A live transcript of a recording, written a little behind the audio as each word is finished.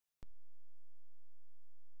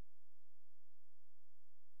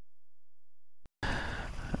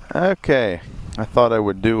Okay, I thought I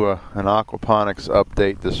would do an aquaponics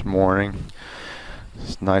update this morning.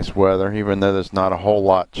 It's nice weather, even though there's not a whole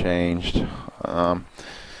lot changed.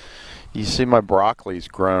 You see my broccoli's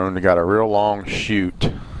grown. They got a real long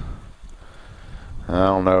shoot. I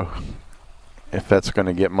don't know if that's going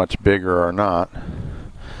to get much bigger or not.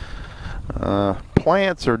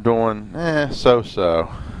 Plants are doing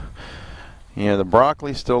so-so. You know, the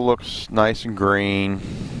broccoli still looks nice and green.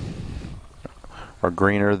 Or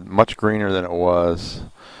greener, much greener than it was.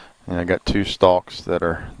 And I got two stalks that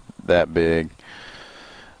are that big.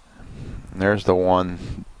 And there's the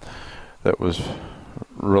one that was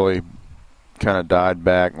really kind of died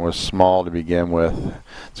back and was small to begin with.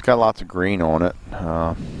 It's got lots of green on it.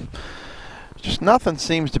 Just nothing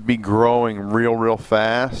seems to be growing real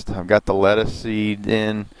fast. I've got the lettuce seed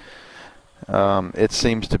in. It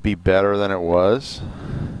seems to be better than it was.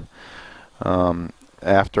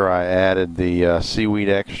 After I added the seaweed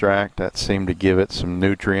extract, that seemed to give it some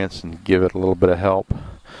nutrients and give it a little bit of help.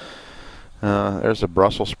 There's the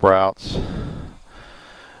Brussels sprouts.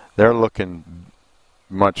 They're looking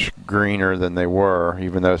much greener than they were,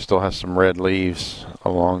 even though it still has some red leaves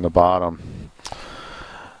along the bottom.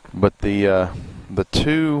 But the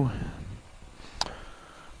two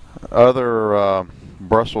other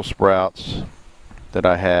Brussels sprouts that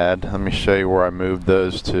I had, let me show you where I moved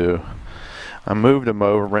those to. I moved them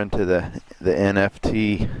over into the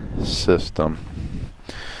NFT system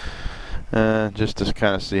just to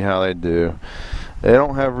kind of see how they do. They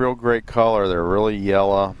don't have real great color. They're really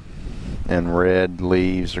yellow and red.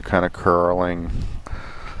 Leaves are kind of curling.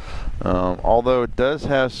 Although it does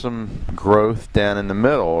have some growth down in the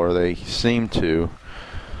middle, or they seem to.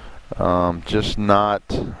 Just not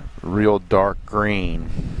real dark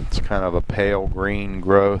green. It's kind of a pale green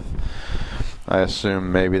growth. I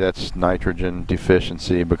assume maybe that's nitrogen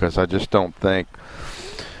deficiency, because I just don't think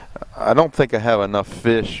I have enough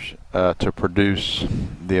fish to produce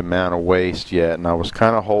the amount of waste yet, and I was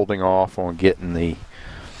kind of holding off on getting the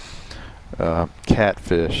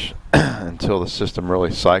catfish until the system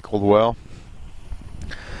really cycled well.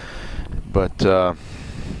 But I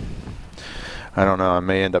don't know, I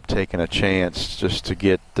may end up taking a chance just to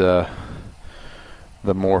get the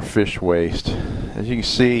more fish waste. As you can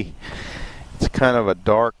see, it's kind of a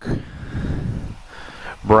dark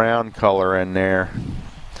brown color in there.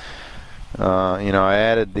 You know, I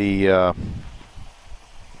added the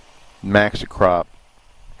Maxicrop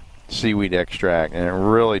seaweed extract, and it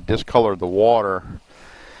really discolored the water,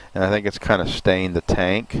 and I think it's kind of stained the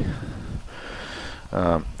tank.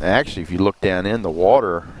 Actually, if you look down in, the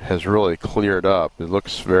water has really cleared up. It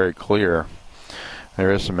looks very clear.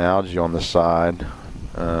 There is some algae on the side.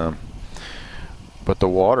 But the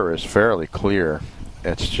water is fairly clear.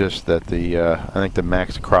 It's just that I think the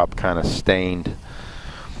Maxicrop kind of stained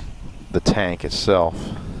the tank itself,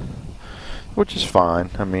 which is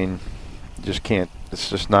fine. I mean, just can't.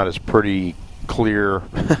 It's just not as pretty clear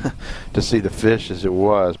to see the fish as it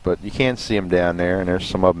was, but you can see them down there, and there's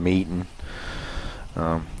some of them eating.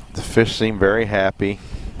 The fish seem very happy,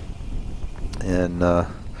 and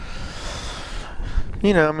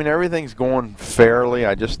you know, I mean, everything's going fairly.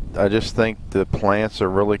 I just think the plants are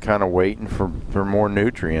really kind of waiting for more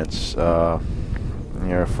nutrients, you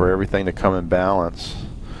know, for everything to come in balance.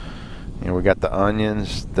 You know, we got the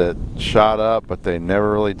onions that shot up, but they've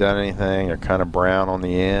never really done anything. They're kind of brown on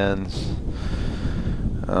the ends.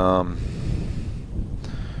 You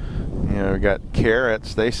know, we got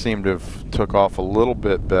carrots. They seem to have took off a little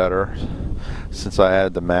bit better since I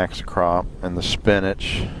added the Maxicrop, and the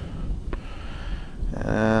spinach.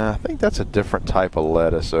 I think that's a different type of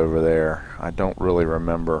lettuce over there. I don't really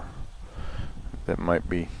remember. That might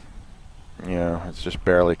be, you know, it's just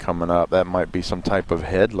barely coming up. That might be some type of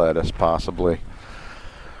head lettuce, possibly.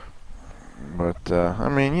 But, I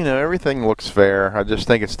mean, you know, everything looks fair. I just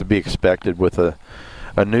think it's to be expected with a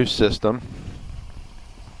new system.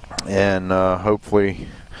 And hopefully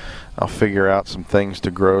I'll figure out some things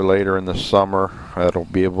to grow later in the summer that'll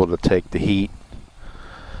be able to take the heat.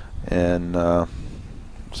 And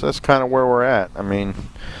so that's kind of where we're at. I mean,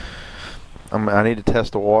 I need to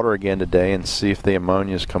test the water again today and see if the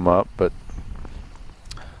ammonia's come up, but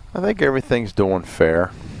I think everything's doing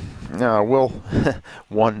fair. Now, I will,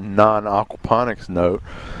 one non-aquaponics note,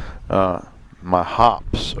 my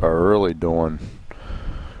hops are really doing,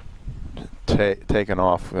 taking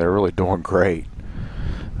off. They're really doing great.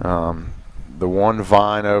 The one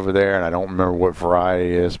vine over there, and I don't remember what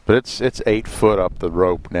variety it is, but it's 8 foot up the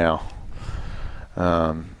rope now.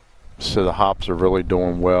 So the hops are really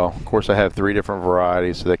doing well. Of course, I have 3 different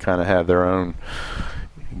varieties, so they kind of have their own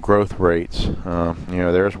growth rates. You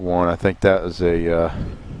know, there's one. I think that is a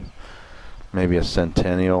maybe a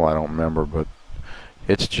centennial, I don't remember, but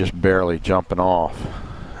it's just barely jumping off.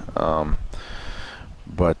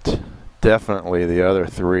 But definitely the other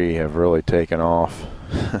three have really taken off.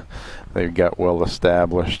 They've got well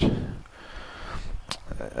established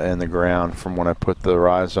in the ground from when I put the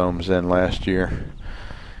rhizomes in last year.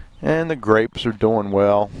 And the grapes are doing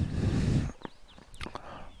well.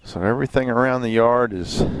 So everything around the yard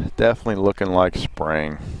is definitely looking like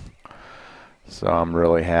spring. So I'm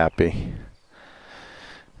really happy.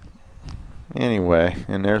 Anyway,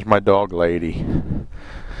 and there's my dog Lady.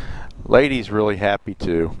 Lady's really happy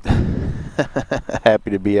too.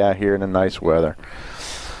 Happy to be out here in the nice weather.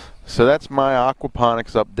 So that's my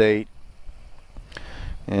aquaponics update.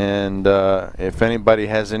 And if anybody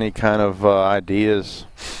has any kind of ideas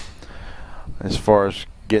as far as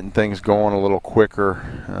getting things going a little quicker,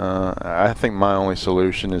 I think my only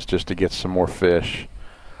solution is just to get some more fish.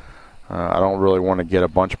 I don't really want to get a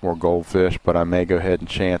bunch more goldfish, but I may go ahead and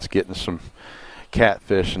chance getting some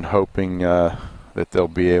catfish and hoping that they'll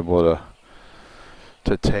be able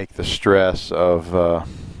to take the stress of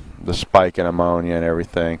the spike in ammonia and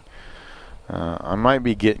everything. I might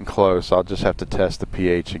be getting close. I'll just have to test the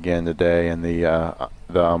pH again today and the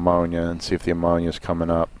ammonia and see if the ammonia is coming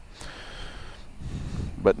up.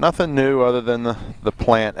 But nothing new other than the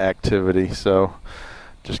plant activity. So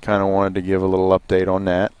just kind of wanted to give a little update on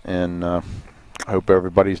that, and hope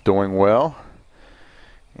everybody's doing well.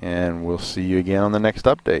 And we'll see you again on the next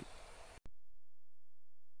update.